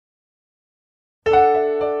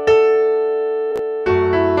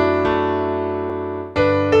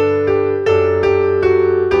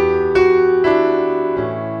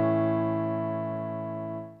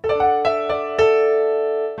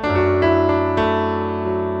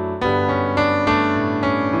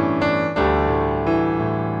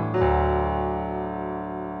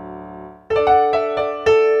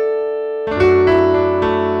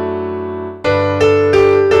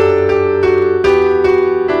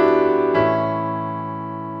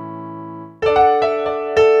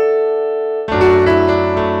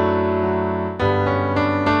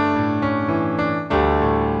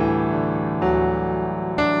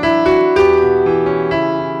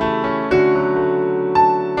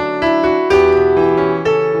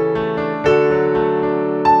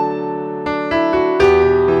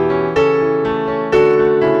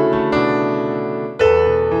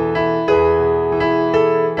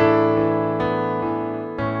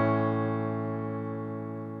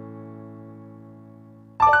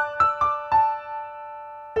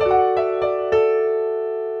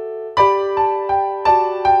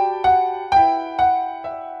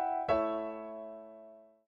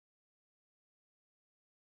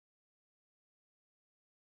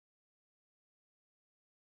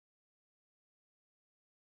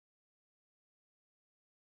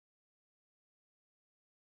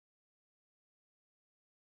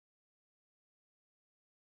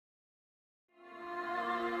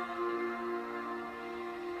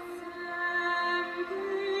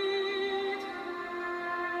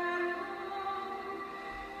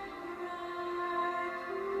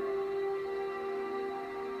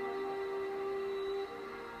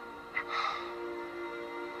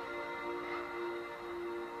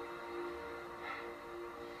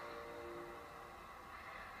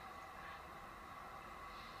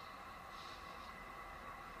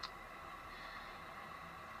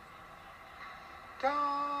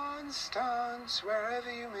Dance, dance,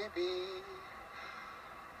 wherever you may be.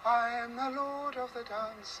 I am the Lord of the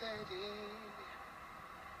dance, said he.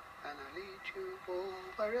 And I lead you all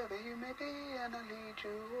wherever you may be, and I lead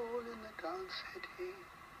you all in the dance, said he.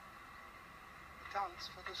 Dance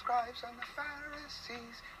for the scribes and the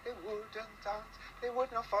Pharisees, they wouldn't dance, they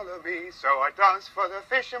would not follow me. So I danced for the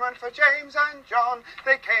fishermen, for James and John,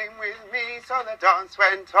 they came with me, so the dance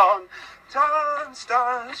went on. Dance,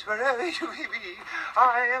 dance, wherever you may be,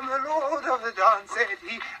 I am the Lord of the dance, said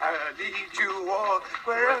he. And I lead you all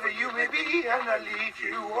wherever you may be, and I lead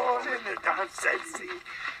you all in the dance, said he.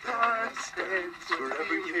 Dance, dance,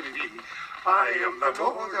 wherever you may be, I am the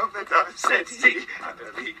Lord of the dance, said he, and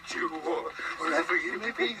I lead you all wherever you may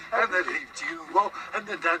be, and I lead you all, and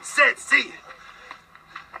the dance said he.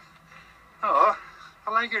 Oh,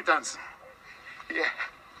 I like your dancing. Yeah,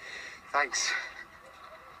 thanks.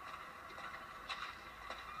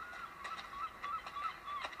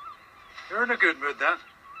 You're in a good mood then.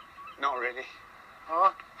 Not really.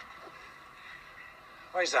 Oh?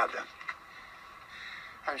 Why's that then?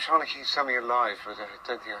 I'm trying to keep something alive, but I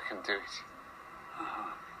don't think I can do it.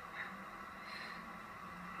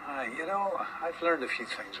 You know, I've learned a few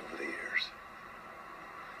things over the years.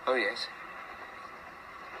 Oh, yes?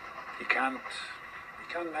 You can't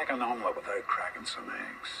make an omelette without cracking some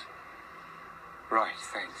eggs. Right,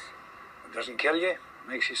 thanks. It doesn't kill you, it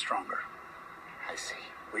makes you stronger. I see.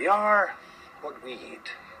 We are what we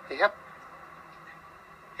eat. Yep.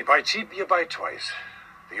 You buy cheap, you buy twice.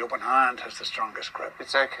 The open hand has the strongest grip.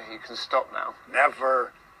 It's okay, you can stop now.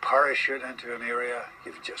 Never parachute into an area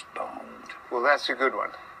you've just bombed. Well, that's a good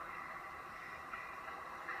one.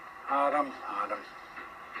 Adam.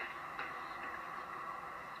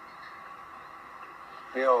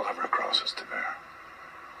 We all have our crosses to bear.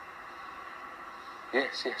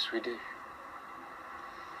 Yes, we do.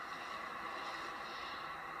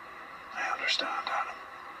 I understand, Adam.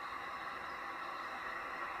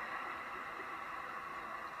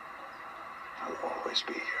 I'll always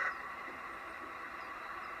be here.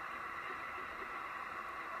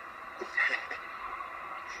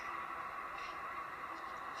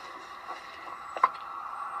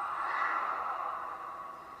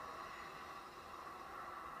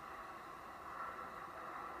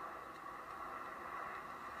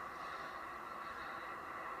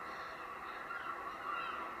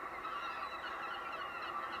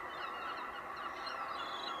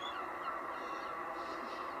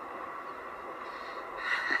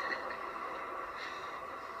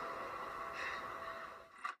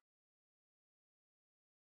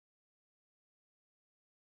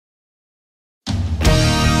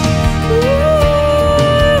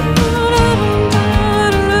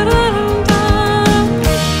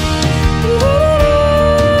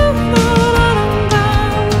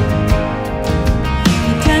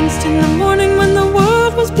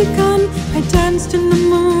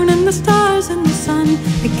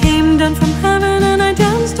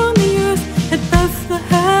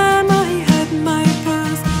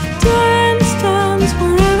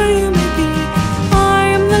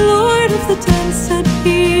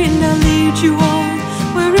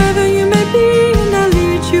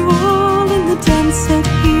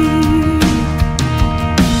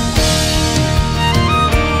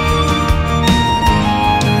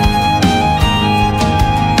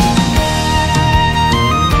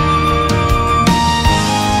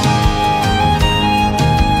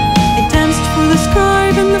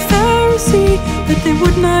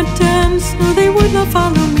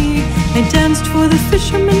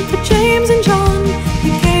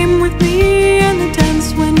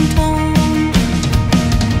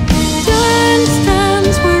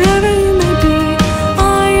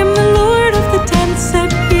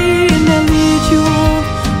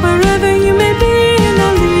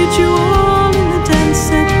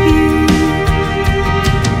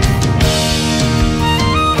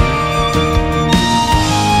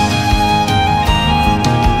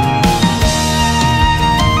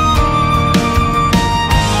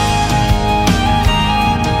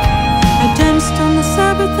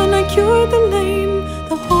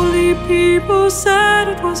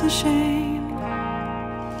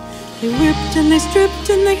 They whipped and they stripped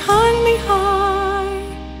and they hung me high,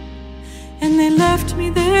 and they left me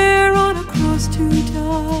there on a cross to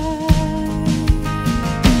die.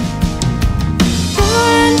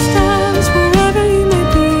 Dance, dance, wherever you may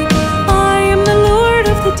be, I am the Lord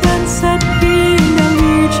of the dance, set free, and I'll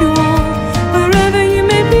lead you all, wherever you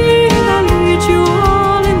may be, and I'll lead you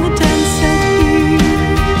all in the dance, set free.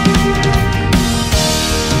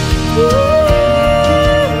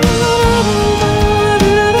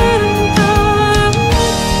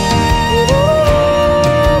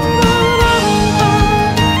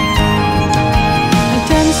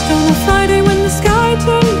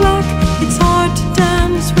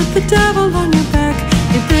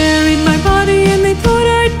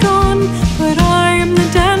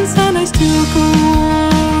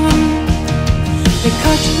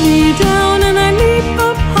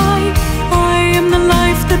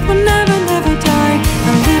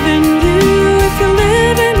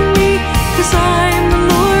 the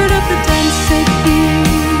Lord